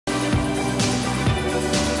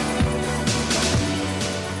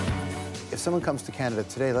someone comes to Canada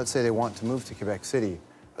today, let's say they want to move to Quebec City,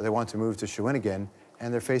 or they want to move to Shawinigan,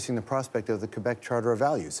 and they're facing the prospect of the Quebec Charter of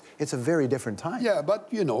Values. It's a very different time. Yeah, but,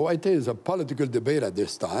 you know, it is a political debate at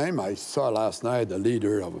this time. I saw last night the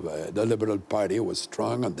leader of the Liberal Party was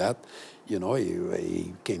strong on that. You know,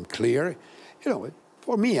 he came clear. You know,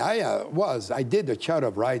 for me, I did the Charter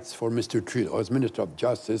of Rights for Mr. Trudeau. I was Minister of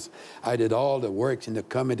Justice. I did all the works in the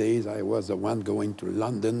committees. I was the one going to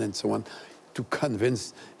London and so on to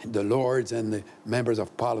convince the Lords and the members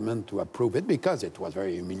of Parliament to approve it, because it was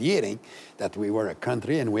very humiliating that we were a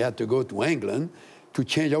country and we had to go to England to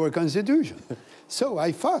change our constitution. So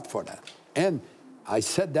I fought for that. And I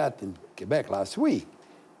said that in Quebec last week.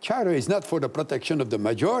 Charter is not for the protection of the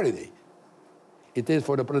majority. It is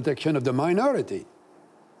for the protection of the minority.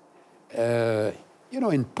 You know,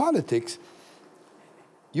 in politics,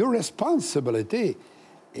 your responsibility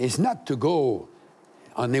is not to go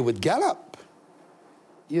on it with gallop.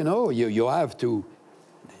 You know, you have to,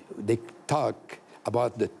 they talk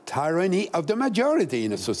about the tyranny of the majority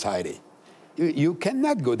in a society. You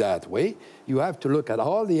cannot go that way. You have to look at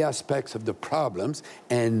all the aspects of the problems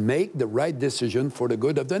and make the right decision for the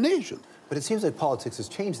good of the nation. But it seems like politics has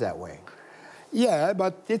changed that way. Yeah,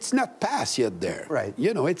 but it's not passed yet there. Right.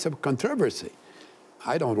 You know, it's a controversy.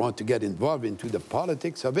 I don't want to get involved into the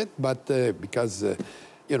politics of it, but because,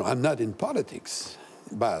 you know, I'm not in politics.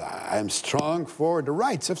 But I'm strong for the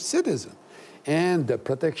rights of citizens and the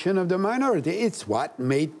protection of the minority. It's what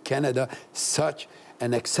made Canada such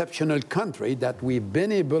an exceptional country, that we've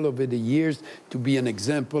been able over the years to be an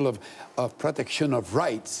example of protection of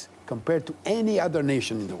rights compared to any other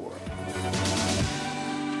nation in the world.